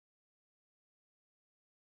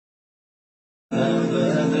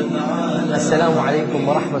As.a.w.s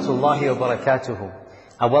wa rahmatullahi wa barakatuhu.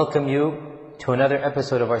 I welcome you to another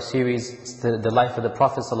episode of our series, The Life of the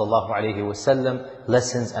Prophet sallallahu alaihi wasallam,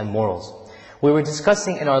 Lessons and Morals. We were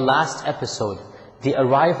discussing in our last episode the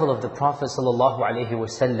arrival of the Prophet sallallahu alaihi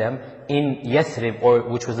wasallam in Yathrib, or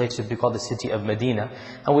which was later to be called the city of Medina,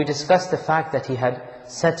 and we discussed the fact that he had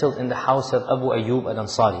settled in the house of Abu Ayyub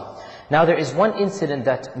al-Ansari. Now there is one incident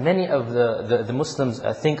that many of the Muslims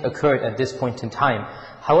think occurred at this point in time.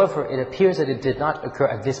 However, it appears that it did not occur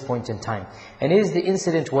at this point in time. And it is the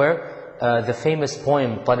incident where the famous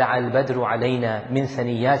poem, طَلَعَ الْبَدْرُ عَلَيْنَا مِنْ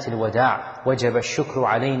ثَنِيَّاتِ الْوَدَاعِ وَجَبَ الشُّكْرُ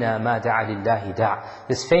عَلَيْنَا مَا دَعَ لِلَّهِ دَعَ.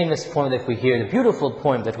 This famous poem that we hear, the beautiful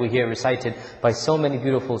poem that we hear recited by so many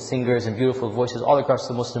beautiful singers and beautiful voices all across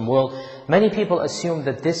the Muslim world. Many people assume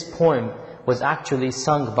that this poem was actually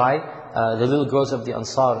sung by the little girls of the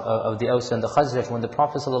Ansar, of the s.a.w.s and the Khazraj, when the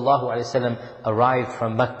Prophet ﷺ arrived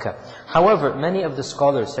from Mecca. However, many of the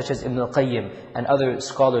scholars, such as Ibn al-Qayyim and other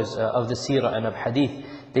scholars of the Seerah and of Hadith,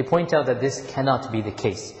 they point out that this cannot be the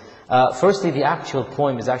case. Firstly, the actual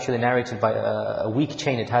poem is actually narrated by a weak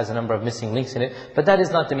chain. It has a number of missing links in it. But that is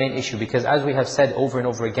not the main issue, because as we have said over and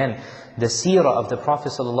over again, the Seerah of the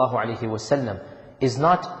Prophet ﷺ is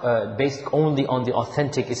not based only on the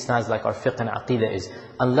authentic isnads like our fiqh and aqidah is.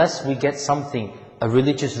 Unless we get something, a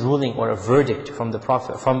religious ruling or a verdict from the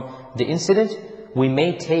Prophet, from the incident, we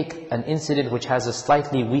may take an incident which has a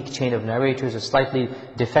slightly weak chain of narrators, a slightly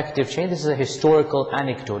defective chain. This is a historical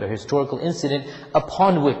anecdote, a historical incident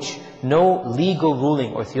upon which no legal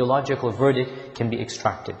ruling or theological verdict can be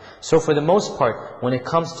extracted. So for the most part, when it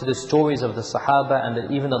comes to the stories of the Sahaba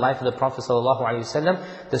and even the life of the Prophet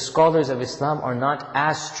ﷺ, the scholars of Islam are not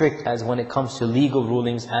as strict as when it comes to legal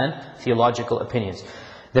rulings and theological opinions.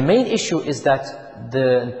 The main issue is that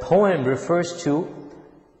the poem refers to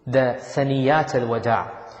the Thaniyat al-Wada'.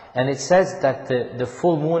 And it says that the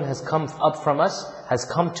full moon has come up from us, has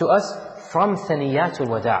come to us from Thaniyat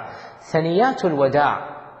al-Wada'. Thaniyat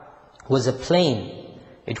al-Wada' was a plain.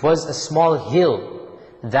 It was a small hill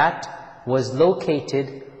that was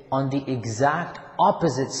located on the exact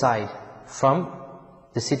opposite side from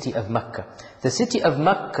the city of Mecca. The city of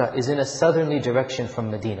Mecca is in a southerly direction from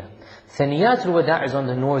Medina. Thaniyat al-Wada' is on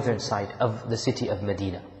the northern side of the city of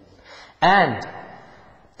Medina. And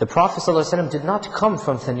the Prophet ﷺ did not come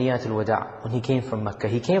from Thaniyat al-Wada' when he came from Mecca.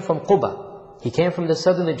 He came from Quba. He came from the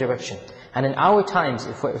southerly direction. And in our times,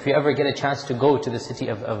 if you ever get a chance to go to the city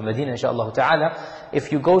of Medina, inshaAllah ta'ala,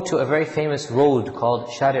 if you go to a very famous road called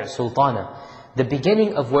Shari' Sultana, the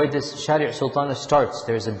beginning of where this Shari' Sultana starts,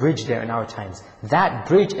 there's a bridge there in our times. That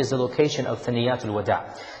bridge is the location of Thaniyat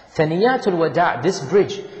al-Wada'. Thaniyat al-Wada', this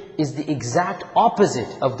bridge, is the exact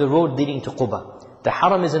opposite of the road leading to Quba. The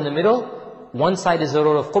Haram is in the middle. One side is the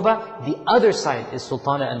road of Quba, the other side is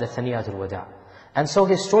Sultana and the Thaniyat al-Wada'. And so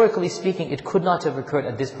historically speaking, it could not have occurred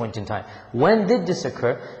at this point in time. When did this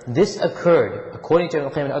occur? This occurred, according to Ibn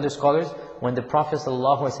al-Qayyim and other scholars, when the Prophet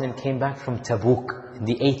ﷺ came back from Tabuk, in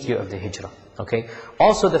the 8th year of the Hijrah. Okay?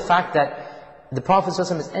 Also the fact that the Prophet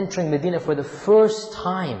ﷺ is entering Medina for the first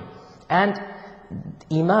time, and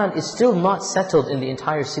Iman is still not settled in the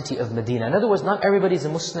entire city of Medina. In other words, not everybody is a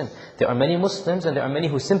Muslim. There are many Muslims and there are many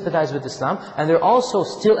who sympathize with Islam, and there are also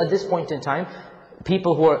still at this point in time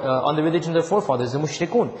people who are on the religion of their forefathers, the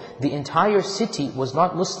mushrikun. The entire city was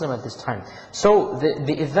not Muslim at this time. So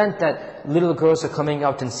the event that little girls are coming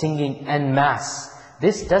out and singing en masse,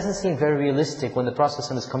 this doesn't seem very realistic when the Prophet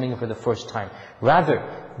ﷺ is coming in for the first time. Rather,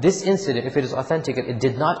 this incident, if it is authentic, it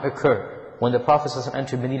did not occur when the Prophet ﷺ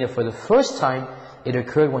entered Medina for the first time. It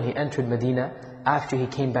occurred when he entered Medina after he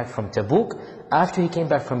came back from Tabuk. After he came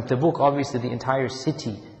back from Tabuk, obviously the entire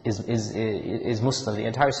city is Muslim. The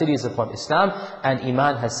entire city is upon Islam, and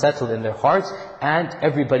Iman has settled in their hearts, and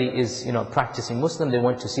everybody is practicing Muslim. They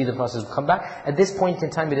want to see the Prophet come back. At this point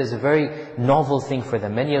in time, it is a very novel thing for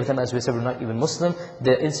them. Many of them, as we said, were not even Muslim.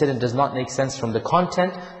 The incident does not make sense from the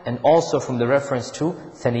content, and also from the reference to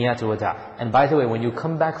Thaniyat al-Wada'. And by the way, when you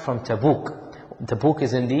come back from Tabuk, Tabuk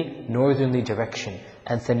is in the northerly direction,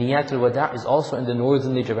 and Thaniyat al-Wada' is also in the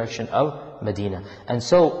northerly direction of Medina. And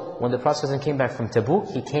so, when the Prophet came back from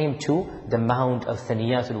Tabuk, he came to the mound of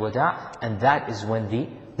Thaniyat al-Wada', and that is when the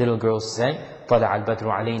little girls sang, طَلَعَ الْبَدْرُ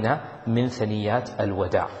عَلَيْنَا مِنْ ثَنِيَّاتِ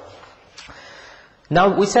الْوَدَاعِ.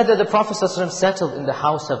 Now, we said that the Prophet ﷺ settled in the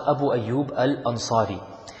house of Abu Ayyub al-Ansari.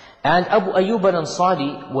 And Abu Ayyub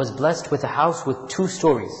al-Ansari was blessed with a house with 2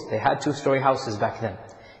 stories. They had 2-story houses back then.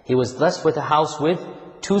 He was blessed with a house with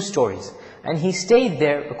 2 stories. And he stayed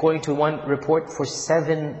there, according to one report, for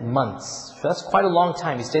 7 months. So that's quite a long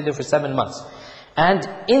time. He stayed there for 7 months. And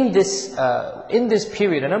in this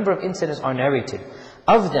period, a number of incidents are narrated.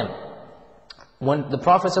 Of them, when the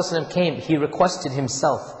Prophet ﷺ came, he requested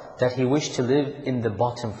himself that he wished to live in the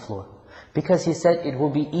bottom floor. Because he said it will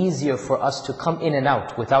be easier for us to come in and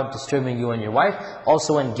out without disturbing you and your wife.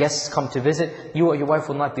 Also when guests come to visit, you or your wife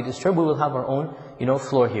will not be disturbed. We will have our own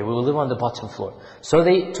floor here. We will live on the bottom floor. So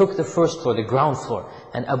they took the first floor, the ground floor.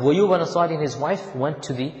 And Abu Ayyub al-Ansari and his wife went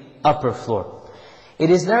to the upper floor. It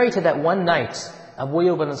is narrated that one night, Abu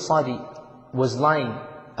Ayyub al-Ansari was lying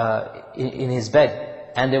in his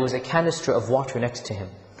bed, and there was a canister of water next to him.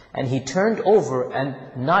 And he turned over, and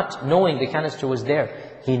not knowing the canister was there,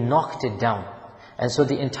 he knocked it down. And so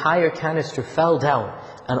the entire canister fell down,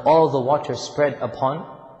 and all the water spread upon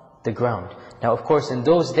the ground. Now of course in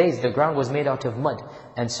those days the ground was made out of mud.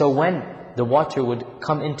 And so when the water would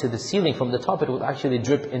come into the ceiling from the top, it would actually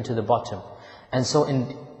drip into the bottom. And so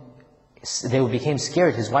they became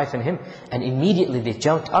scared, his wife and him, and immediately they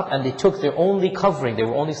jumped up and they took their only covering. They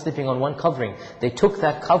were only sleeping on one covering. They took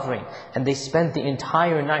that covering and they spent the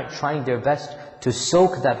entire night trying their best to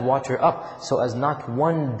soak that water up, so as not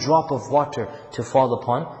one drop of water to fall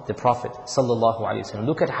upon the Prophet ﷺ.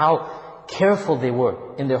 Look at how careful they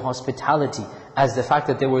were in their hospitality, as the fact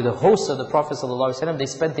that they were the hosts of the Prophet ﷺ. They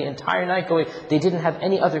spent the entire night going, they didn't have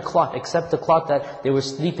any other cloth except the cloth that they were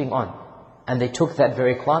sleeping on. And they took that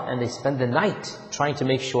very cloth and they spent the night trying to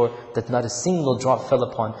make sure that not a single drop fell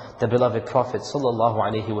upon the beloved Prophet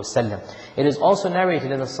ﷺ. It is also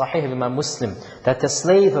narrated in the Sahih of Imam Muslim that the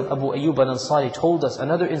slave of Abu Ayyub al-Ansari told us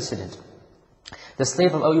another incident. The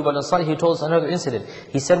slave of Abu Ayyub al-Ansari, he told us another incident.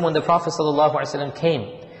 He said when the Prophet ﷺ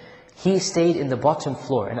came, he stayed in the bottom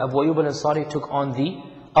floor, and Abu Ayyub al-Ansari took on the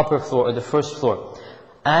upper floor, or the first floor.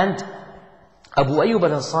 And Abu Ayyub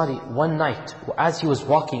al-Ansari, one night, as he was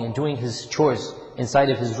walking and doing his chores inside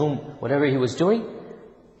of his room, whatever he was doing,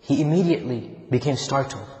 he immediately became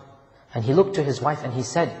startled. And he looked to his wife and he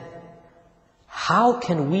said, how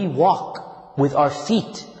can we walk with our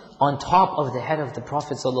feet on top of the head of the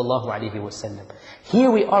Prophet ﷺ? Here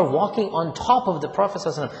we are walking on top of the Prophet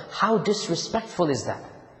ﷺ. How disrespectful is that?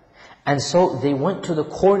 And so they went to the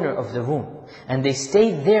corner of the room and they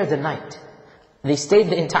stayed there the night. They stayed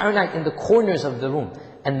the entire night in the corners of the room.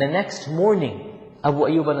 And the next morning, Abu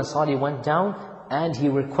Ayyub al-Ansari went down and he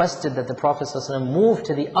requested that the Prophet ﷺ move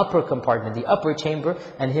to the upper compartment, the upper chamber,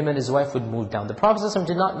 and him and his wife would move down. The Prophet ﷺ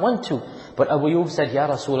did not want to, but Abu Ayyub said, Ya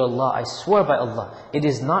Rasulullah, I swear by Allah, it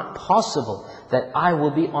is not possible that I will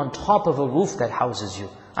be on top of a roof that houses you.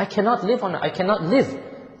 I cannot live on it. I cannot live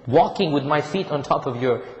walking with my feet on top of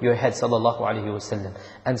your head, sallallahu alaihi wasallam.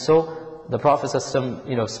 And so the Prophet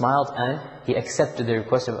ﷺ, smiled and he accepted the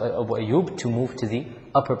request of Abu Ayyub to move to the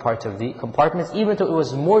upper part of the compartments, even though it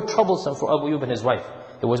was more troublesome for Abu Ayyub and his wife.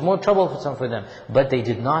 It was more troublesome for them, but they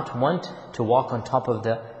did not want to walk on top of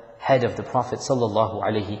the head of the Prophet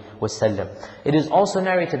ﷺ. It is also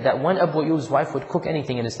narrated that when Abu Ayyub's wife would cook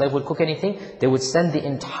anything and his slave would cook anything, they would send the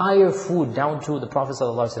entire food down to the Prophet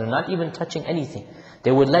ﷺ, not even touching anything.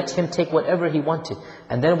 They would let him take whatever he wanted.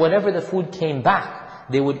 And then whenever the food came back,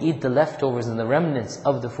 they would eat the leftovers and the remnants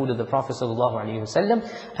of the food of the Prophet ﷺ.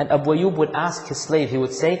 And Abu Ayyub would ask his slave, he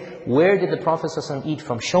would say, where did the Prophet ﷺ eat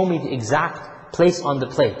from? Show me the exact place on the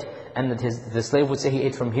plate. And the slave would say he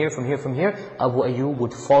ate from here, from here, from here. Abu Ayyub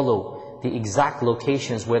would follow the exact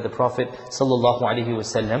locations where the Prophet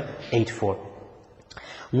ﷺ ate for.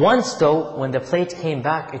 Once though, when the plate came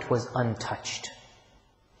back, it was untouched.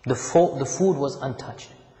 The food was untouched.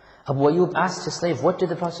 Abu Ayyub asked his slave, what did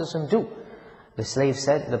the Prophet ﷺ do? The slave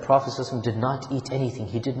said, the Prophet ﷺ did not eat anything.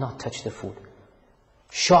 He did not touch the food.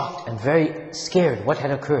 Shocked and very scared what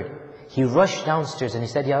had occurred, he rushed downstairs and he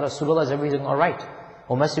said, Ya Rasulullah, is everything alright?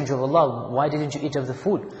 O Messenger of Allah, why didn't you eat of the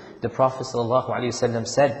food? The Prophet ﷺ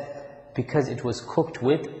said, because it was cooked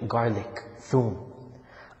with garlic, thum.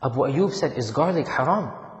 Abu Ayyub said, is garlic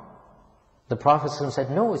haram? The Prophet ﷺ said,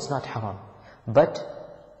 no, it's not haram. But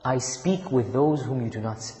I speak with those whom you do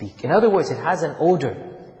not speak. In other words, it has an odor.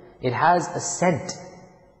 It has a scent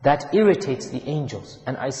that irritates the angels.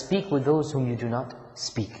 And I speak with those whom you do not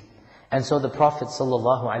speak. And so the Prophet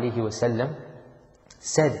ﷺ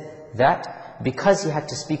said that because he had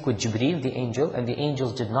to speak with Jibreel, the angel, and the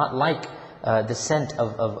angels did not like the scent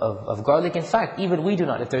of garlic. In fact, even we do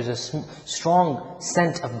not. If there's a strong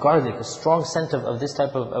scent of garlic, a strong scent of this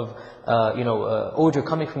type of odor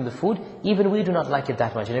coming from the food, even we do not like it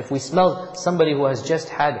that much. And if we smell somebody who has just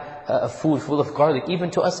had a food full of garlic, even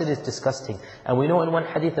to us it is disgusting. And we know in one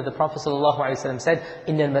hadith that the Prophet ﷺ said,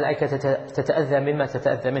 إِنَّ الْمَلَائِكَةَ تَتَأَذَّى مِمَّا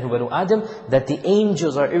تَتَأَذَّى مِنْهُ بَنُو آدَمَ, that the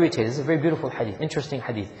angels are irritated. This is a very beautiful hadith, interesting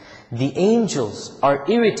hadith. The angels are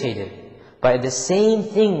irritated by the same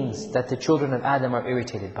things that the children of Adam are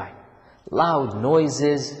irritated by. Loud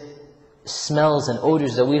noises, smells and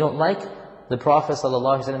odors that we don't like. the Prophet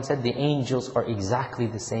ﷺ said, the angels are exactly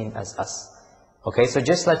the same as us. Okay, so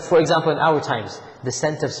just like, for example, in our times, the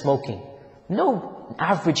scent of smoking. No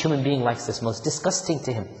average human being likes the smell. It's disgusting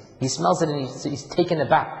to him. He smells it and he's taken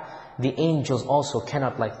aback. The angels also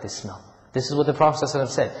cannot like this smell. This is what the Prophet ﷺ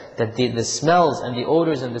said, that the smells and the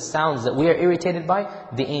odors and the sounds that we are irritated by,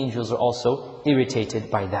 the angels are also irritated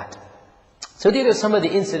by that. So these are some of the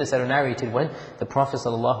incidents that are narrated when the Prophet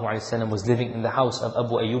ﷺ was living in the house of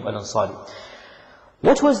Abu Ayyub al-Ansari.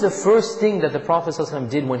 What was the first thing that the Prophet ﷺ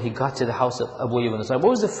did when he got to the house of Abu Ayyub al-Ansari?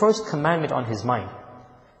 What was the first commandment on his mind?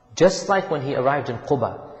 Just like when he arrived in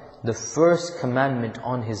Quba, the first commandment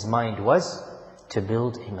on his mind was to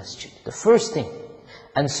build a masjid. The first thing.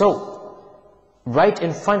 And so, right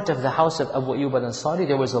in front of the house of Abu Ayyub al-Ansari,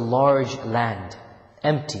 there was a large land,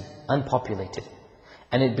 empty, unpopulated.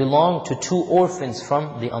 And it belonged to two orphans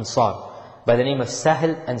from the Ansar, by the name of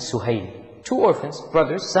Sahel and Suhail. Two orphans,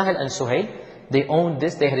 brothers, Sahel and Suhail. They owned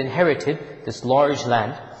this, they had inherited this large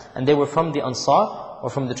land, and they were from the Ansar, or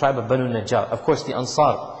from the tribe of Banu Najjar. Of course, the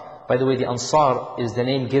Ansar, by the way, the Ansar is the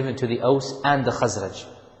name given to the s.a.w.s and the Khazraj,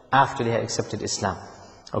 after they had accepted Islam.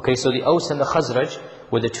 Okay, so the s.a.w.s and the Khazraj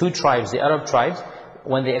were the two tribes, the Arab tribes.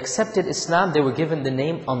 When they accepted Islam, they were given the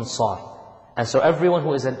name Ansar. And so everyone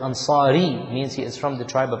who is an Ansari means he is from the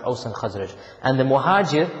tribe of Aus and Khazraj. And the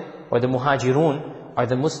Muhajir, or the Muhajirun, are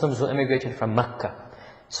the Muslims who immigrated from Mecca.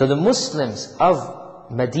 So the Muslims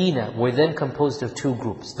of Medina were then composed of two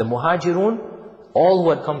groups. The Muhajirun, all who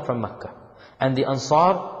had come from Mecca. And the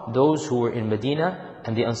Ansar, those who were in Medina.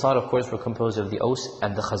 And the Ansar, of course, were composed of the Aus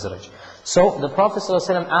and the Khazraj. So the Prophet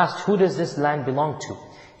ﷺ asked, who does this land belong to?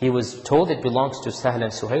 He was told it belongs to Sahel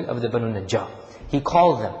and Suhail of the Banu Najjar. He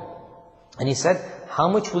called them. And he said, how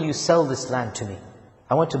much will you sell this land to me?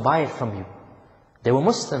 I want to buy it from you. They were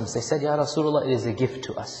Muslims. They said, Ya Rasulullah, it is a gift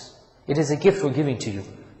to us. It is a gift we're giving to you.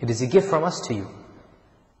 It is a gift from us to you.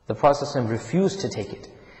 The Prophet ﷺ refused to take it.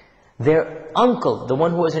 Their uncle, the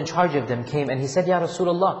one who was in charge of them, came and he said, Ya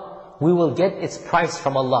Rasulullah, we will get its price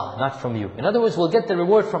from Allah, not from you. In other words, we'll get the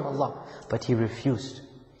reward from Allah. But he refused.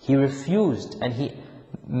 He refused, and he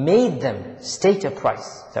made them state a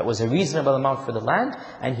price that was a reasonable amount for the land,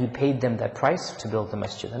 and he paid them that price to build the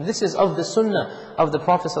masjid. And this is of the sunnah of the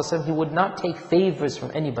Prophet ﷺ. He would not take favors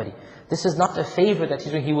from anybody. This is not a favor that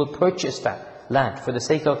he's doing. He will purchase that land for the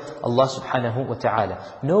sake of Allah subhanahu wa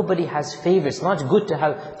ta'ala. Nobody has favors. It's not good to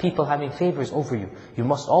have people having favors over you. You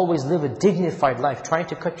must always live a dignified life, trying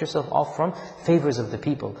to cut yourself off from favors of the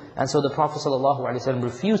people. And so the Prophet ﷺ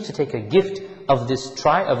refused to take a gift of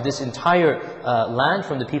this entire land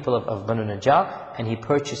from the people of Banu Najjar, and he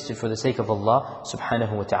purchased it for the sake of Allah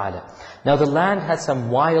subhanahu wa ta'ala. Now the land had some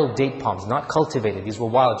wild date palms, not cultivated. These were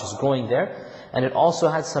wild, just growing there. And it also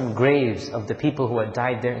had some graves of the people who had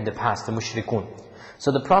died there in the past, the mushrikun.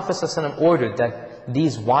 So the Prophet ﷺ ordered that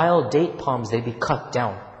these wild date palms, they be cut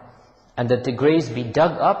down. And that the graves be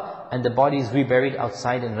dug up and the bodies reburied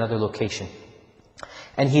outside in another location.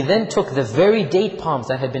 And he then took the very date palms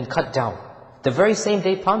that had been cut down, the very same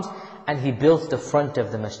date palms, and he built the front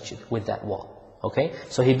of the masjid with that wall. Okay?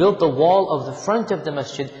 So he built the wall of the front of the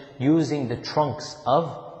masjid using the trunks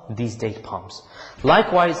of these date palms.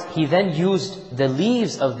 Likewise, he then used the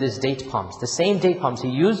leaves of these date palms, the same date palms he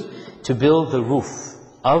used to build the roof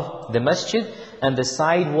of the masjid, and the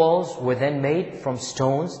side walls were then made from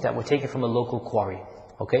stones that were taken from a local quarry.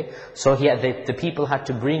 Okay? So the people had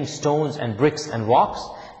to bring stones and bricks and rocks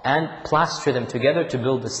and plaster them together to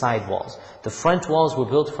build the side walls. The front walls were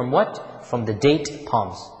built from what? From the date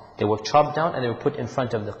palms. They were chopped down and they were put in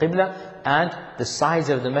front of the Qibla, and the sides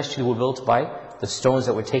of the masjid were built by the stones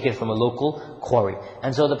that were taken from a local quarry.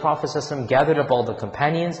 And so the Prophet ﷺ gathered up all the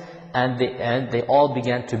companions, and they all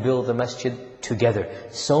began to build the masjid together.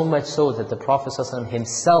 So much so that the Prophet ﷺ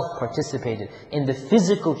himself participated in the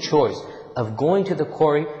physical chores of going to the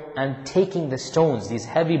quarry and taking the stones, these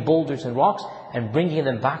heavy boulders and rocks, and bringing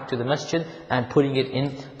them back to the masjid and putting it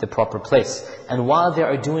in the proper place. And while they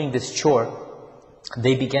are doing this chore,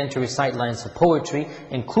 they began to recite lines of poetry,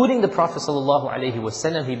 including the Prophet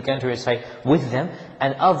ﷺ. He began to recite with them,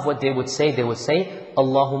 and of what they would say,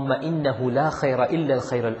 Allahumma innahu la khayra illa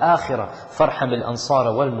al-khayra al-akhira, farham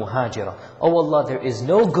al-ansara wal-muhajira. Oh Allah, there is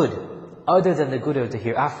no good other than the good of the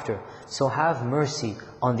hereafter, so have mercy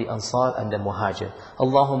on the Ansar and the Muhajir.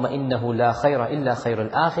 Allahumma innahu la khayra illa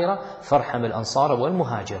khayra al-akhira, farham al-ansara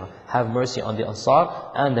wal-muhajira. Have mercy on the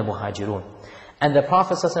Ansar and the Muhajirun. And the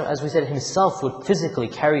Prophet ﷺ, as we said, himself would physically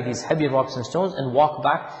carry these heavy rocks and stones and walk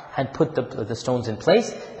back and put the stones in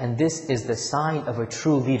place. And this is the sign of a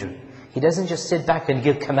true leader. He doesn't just sit back and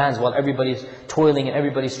give commands while everybody's toiling and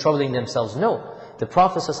everybody's troubling themselves. No. the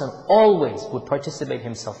Prophet ﷺ always would participate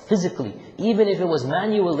himself physically, even if it was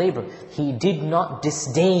manual labor. He did not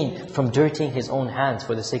disdain from dirtying his own hands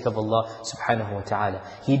for the sake of Allah subhanahu wa ta'ala.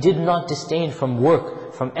 He did not disdain from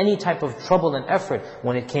work, from any type of trouble and effort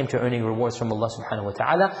when it came to earning rewards from Allah subhanahu wa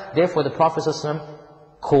ta'ala. Therefore the Prophet ﷺ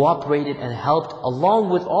cooperated and helped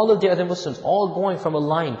along with all of the other Muslims, all going from a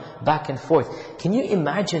line back and forth. Can you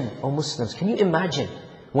imagine, O Muslims, can you imagine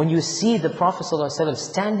when you see the Prophet ﷺ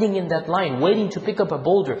standing in that line, waiting to pick up a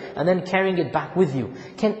boulder and then carrying it back with you?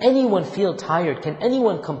 Can anyone feel tired? Can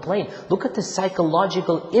anyone complain? Look at the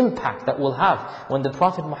psychological impact that will have when the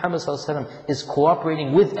Prophet Muhammad ﷺ is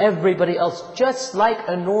cooperating with everybody else, just like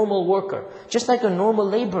a normal worker, just like a normal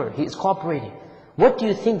laborer, he is cooperating. What do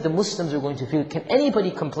you think the Muslims are going to feel? Can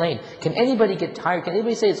anybody complain? Can anybody get tired? Can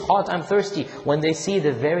anybody say it's hot, I'm thirsty, when they see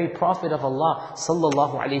the very Prophet of Allah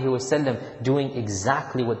sallallahu alaihi wasallam doing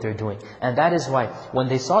exactly what they're doing? And that is why when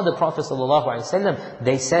they saw the Prophet sallallahu alaihi wasallam,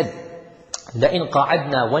 they said, لَإِنْ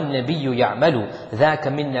قَعَدْنَا وَالنَّبِيُّ يَعْمَلُ ذَاكَ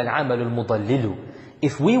مِنَّا الْعَمَلُ الْمُضَلِّلُ.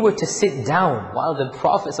 If we were to sit down while the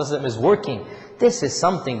Prophet sallallahu alaihi wasallam is working, this is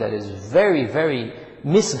something that is very, very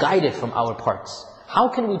misguided from our parts. How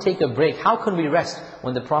can we take a break? How can we rest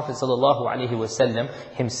when the Prophet ﷺ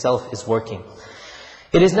himself is working?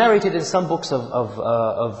 It is narrated in some books of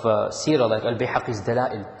seerah, like Al-Bayhaqi's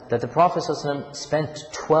Dala'il, that the Prophet ﷺ spent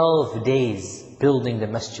 12 days building the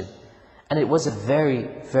masjid. And it was a very,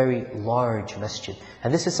 very large masjid.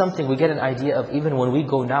 And this is something we get an idea of even when we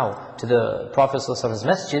go now to the Prophet ﷺ's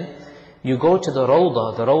masjid. You go to the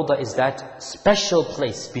Rawdah. The Rawdah is that special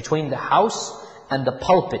place between the house and the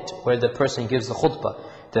pulpit where the person gives the khutbah,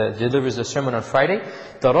 delivers the sermon on Friday.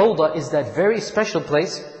 The Rawdah is that very special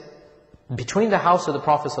place between the house of the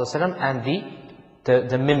Prophet ﷺ and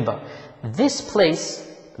the minbar. This place,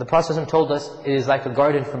 the Prophet ﷺ told us, it is like a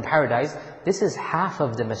garden from paradise. This is half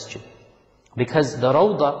of the masjid. Because the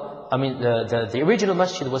Rawdah, the original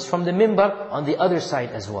masjid was from the minbar on the other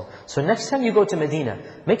side as well. So next time you go to Medina,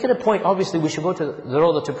 make it a point, obviously we should go to the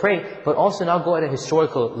Rawdah to pray, but also now go at a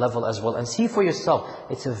historical level as well and see for yourself.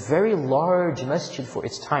 It's a very large masjid for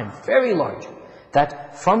its time, very large.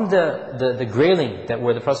 That from the grailing that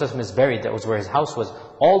where the Prophet is buried, that was where his house was,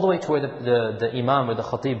 all the way to where the Imam or the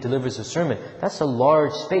Khatib delivers the sermon, that's a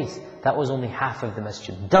large space. That was only half of the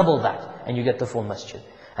masjid. Double that and you get the full masjid.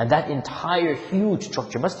 And that entire huge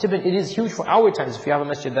structure must have been, it is huge for our times, if you have a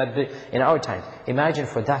masjid that big in our times. Imagine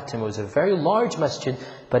for that time, it was a very large masjid,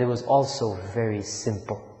 but it was also very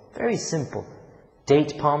simple. Very simple.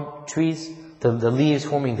 Date palm trees, the leaves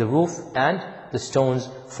forming the roof, and the stones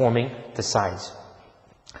forming the sides.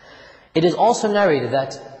 It is also narrated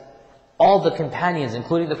that all the companions,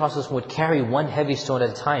 including the Prophet, would carry one heavy stone at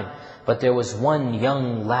a time. But there was one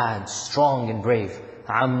young lad, strong and brave,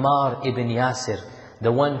 Ammar ibn Yasir,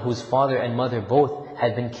 the one whose father and mother both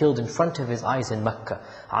had been killed in front of his eyes in Mecca.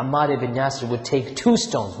 Ammar ibn Yasir would take 2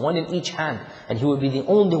 stones, one in each hand, and he would be the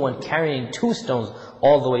only one carrying 2 stones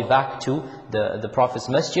all the way back to the Prophet's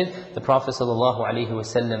masjid. The Prophet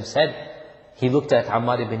ﷺ said, he looked at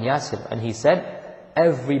Ammar ibn Yasir and he said,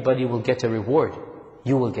 everybody will get a reward.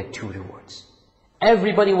 You will get 2 rewards.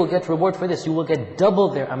 Everybody will get reward for this. You will get double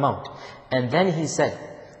their amount. And then he said,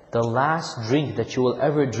 the last drink that you will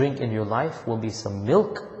ever drink in your life will be some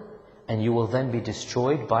milk, and you will then be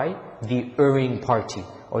destroyed by the erring party,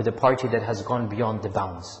 or the party that has gone beyond the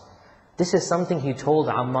bounds. This is something he told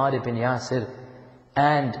Ammar ibn Yasir,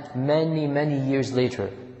 and many, many years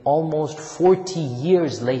later, almost 40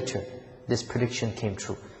 years later, this prediction came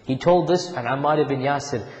true. He told this, and Ammar ibn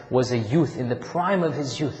Yasir was a youth, in the prime of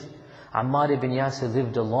his youth. Ammar ibn Yasir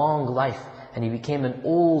lived a long life, and he became an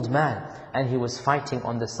old man. And he was fighting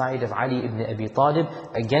on the side of Ali ibn Abi Talib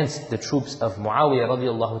against the troops of Muawiyah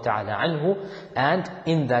radiallahu ta'ala anhu. And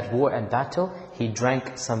in that war and battle, he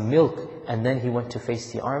drank some milk, and then he went to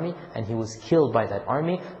face the army, and he was killed by that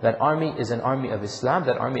army. That army is an army of Islam.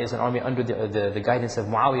 That army is an army under the guidance of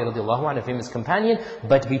Muawiyah radiallahu anhu, a famous companion.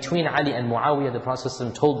 But between Ali and Muawiyah, the Prophet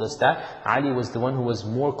told us that Ali was the one who was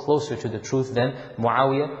more closer to the truth than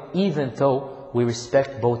Muawiyah, even though we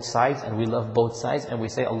respect both sides and we love both sides, and we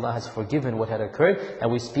say Allah has forgiven what had occurred, and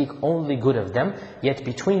we speak only good of them. Yet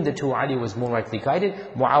between the two, Ali was more rightly guided.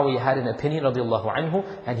 Muawiyah had an opinion radiallahu anhu,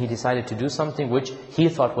 and he decided to do something which he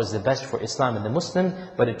thought was the best for Islam and the Muslims,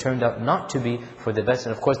 but it turned out not to be for the best.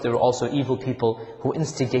 And of course there were also evil people who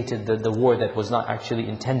instigated the war that was not actually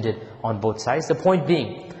intended on both sides. The point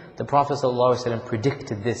being, the Prophet ﷺ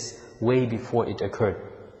predicted this way before it occurred.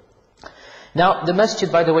 Now, the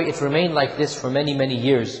masjid, by the way, it remained like this for many, many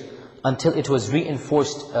years until it was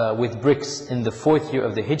reinforced with bricks in the 4th year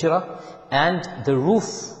of the Hijrah, and the roof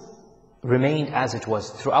remained as it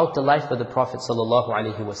was throughout the life of the Prophet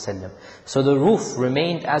ﷺ. So the roof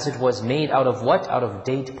remained as it was, made out of what? Out of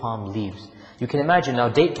date palm leaves. You can imagine now,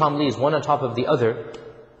 date palm leaves, one on top of the other.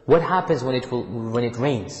 What happens when it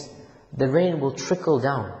rains? The rain will trickle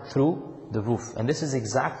down through the roof. And this is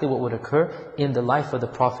exactly what would occur in the life of the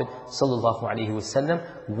Prophet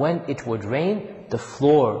ﷺ. When it would rain, the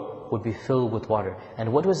floor would be filled with water.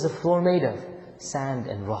 And what was the floor made of? Sand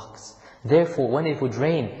and rocks. Therefore, when it would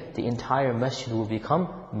rain, the entire masjid will become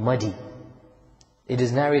muddy. It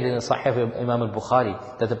is narrated in Sahih of Imam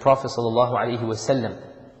al-Bukhari that the Prophet ﷺ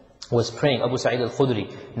was praying. Abu Sa'id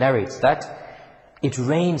al-Khudri narrates that it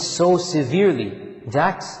rained so severely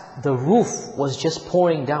that the roof was just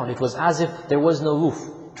pouring down. It was as if there was no roof.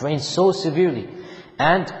 It rained so severely.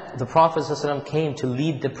 And the Prophet ﷺ came to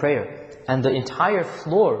lead the prayer. And the entire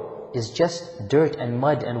floor is just dirt and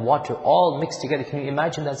mud and water all mixed together. Can you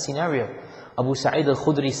imagine that scenario? Abu Sa'id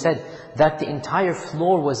al-Khudri said that the entire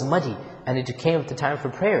floor was muddy, and it came the time for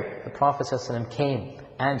prayer. The Prophet ﷺ came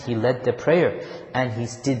and he led the prayer, and he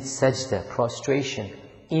did sajda, prostration,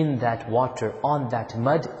 in that water, on that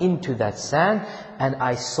mud, into that sand. And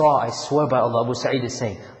I swear by Allah, Abu Sa'id is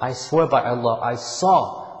saying, I swear by Allah, I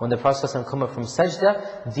saw when the Prophet ﷺ come up from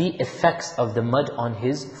sajda, the effects of the mud on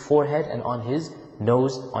his forehead and on his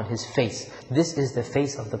nose, on his face. This is the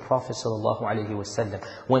face of the Prophet ﷺ.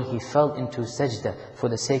 When he fell into sajda for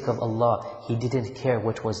the sake of Allah, he didn't care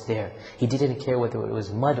what was there. He didn't care whether it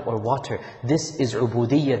was mud or water. This is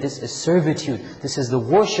ubudiyyah, this is servitude, this is the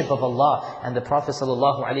worship of Allah. And the Prophet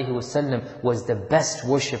ﷺ was the best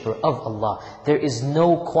worshipper of Allah. There is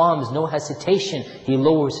no qualms, no hesitation. He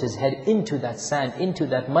lowers his head into that sand, into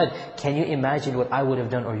that mud. Can you imagine what I would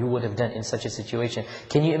have done or you would have done in such a situation?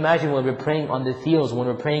 Can you imagine when we're praying on the fields, when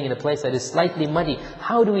we're praying in a place that is slightly muddy?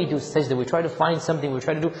 How do we do sajda? We try to find something, we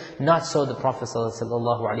try to do. Not so the Prophet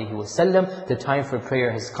ﷺ. The time for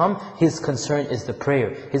prayer has come. His concern is the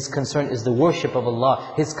prayer. His concern is the worship of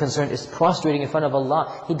Allah. His concern is prostrating in front of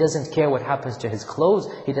Allah. He doesn't care what happens to his clothes.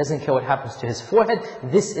 He doesn't care what happens to his forehead.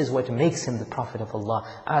 This is what makes him the Prophet of Allah.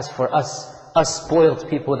 As for us spoiled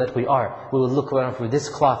people that we are, we will look around for this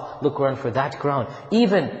cloth, look around for that ground.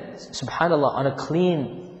 Even, subhanAllah, on a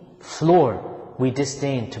clean floor, we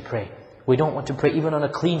disdain to pray. We don't want to pray even on a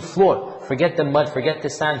clean floor. Forget the mud, forget the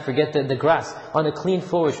sand, forget the grass. On a clean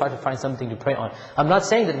floor, we try to find something to pray on. I'm not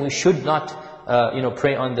saying that we should not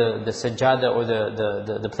pray on the sajjada or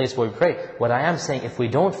the place where we pray. What I am saying, if we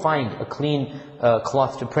don't find a clean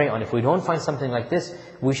cloth to pray on, if we don't find something like this,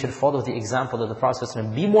 we should follow the example of the Prophet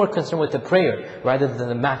ﷺ. Be more concerned with the prayer rather than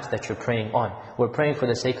the mat that you're praying on. We're praying for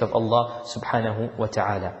the sake of Allah subhanahu wa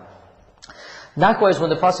ta'ala. Likewise, when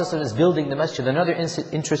the Prophet ﷺ is building the masjid, another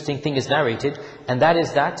interesting thing is narrated, and that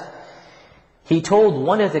is that he told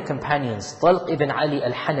one of the companions, Talq ibn Ali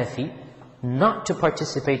al-Hanafi, not to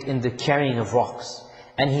participate in the carrying of rocks.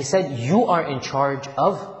 And he said, you are in charge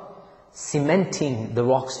of cementing the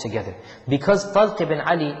rocks together. Because Talq ibn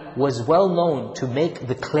Ali was well known to make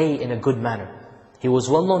the clay in a good manner. He was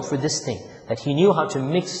well known for this thing, that he knew how to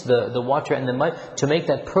mix the water and the mud to make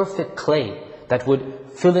that perfect clay that would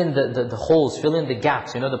fill in the holes, fill in the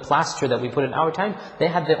gaps. You know, the plaster that we put in our time, they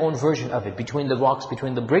had their own version of it, between the rocks,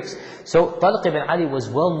 between the bricks. So Talq ibn Ali was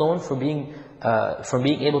well known for being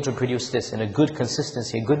able to produce this in a good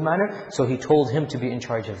consistency, a good manner. So he told him to be in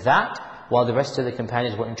charge of that, while the rest of the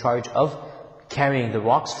companions were in charge of carrying the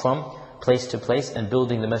rocks from place to place and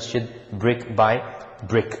building the masjid brick by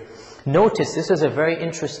brick. Notice, this is a very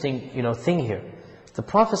interesting thing here. The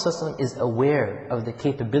Prophet ﷺ is aware of the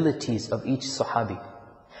capabilities of each Sahabi.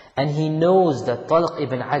 And he knows that Talq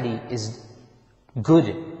ibn Ali is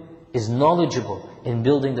good, is knowledgeable in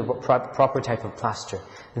building the proper type of plaster.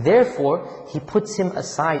 Therefore, he puts him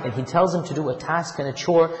aside and he tells him to do a task and a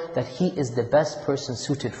chore that he is the best person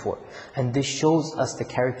suited for. And this shows us the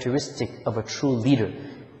characteristic of a true leader.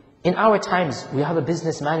 In our times, we have a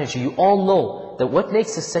business manager. You all know that what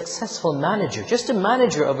makes a successful manager, just a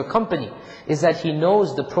manager of a company, is that he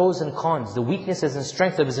knows the pros and cons, the weaknesses and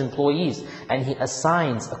strengths of his employees, and he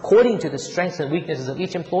assigns, according to the strengths and weaknesses of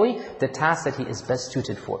each employee, the task that he is best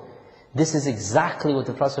suited for. This is exactly what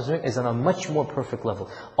the Prophet is on a much more perfect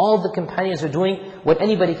level. All the companions are doing what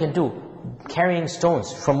anybody can do, carrying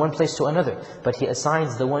stones from one place to another. But he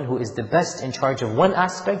assigns the one who is the best in charge of one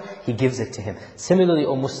aspect, he gives it to him. Similarly,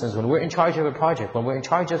 O Muslims, when we're in charge of a project, when we're in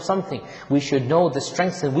charge of something, we should know the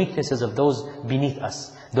strengths and weaknesses of those beneath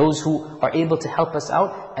us, those who are able to help us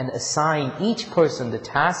out, and assign each person the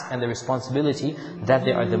task and the responsibility that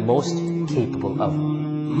they are the most capable of.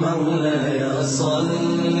 مولاي صل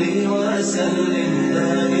وسلم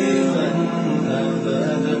دائما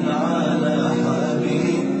أبدا على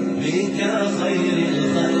حبيبك بك خير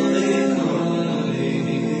الخلق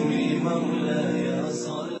كلهم مولاي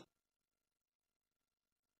صل.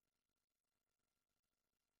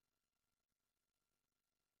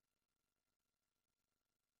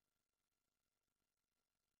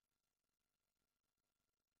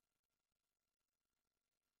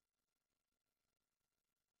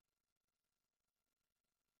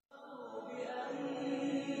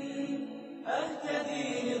 أهتدي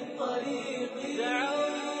للطريق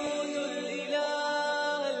دعوت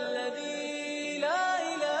الإله الذي لا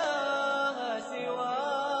إله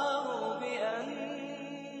سواه بأن.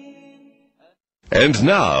 And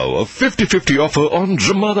now, a 50-50 offer on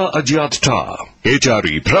Ramada Ajiyat Tar.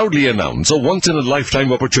 HRE proudly announce a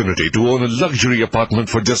once-in-a-lifetime opportunity to own a luxury apartment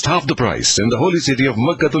for just half the price in the holy city of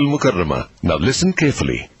Makkatul Mukarramah. Now listen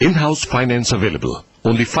carefully. In-house finance available.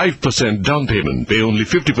 Only 5% down payment. Pay only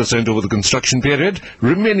 50% over the construction period.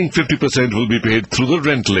 Remaining 50% will be paid through the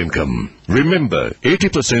rental income. Remember,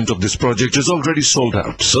 80% of this project is already sold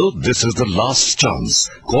out. So this is the last chance.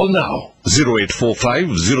 Call now.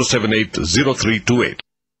 0845 078 0328.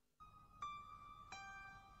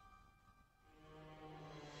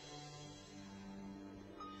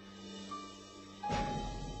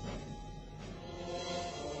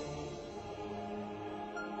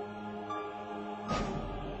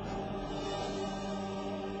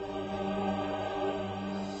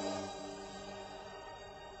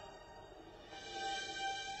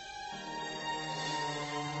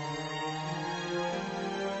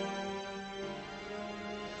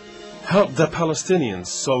 Help the Palestinians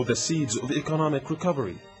sow the seeds of economic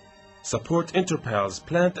recovery. Support Interpal's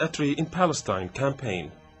Plant a Tree in Palestine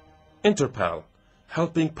campaign. Interpal,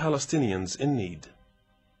 helping Palestinians in need.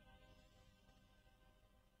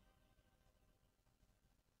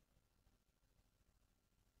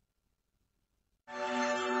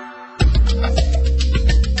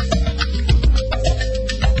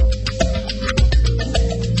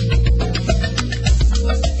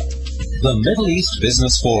 The Middle East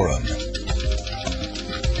Business Forum.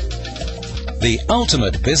 The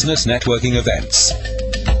ultimate business networking events.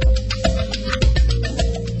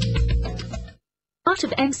 Part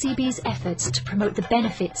of MCB's efforts to promote the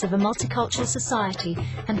benefits of a multicultural society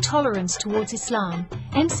and tolerance towards Islam,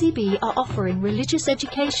 MCB are offering religious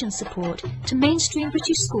education support to mainstream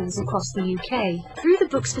British schools across the UK. Through the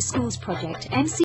Books for Schools project, MCB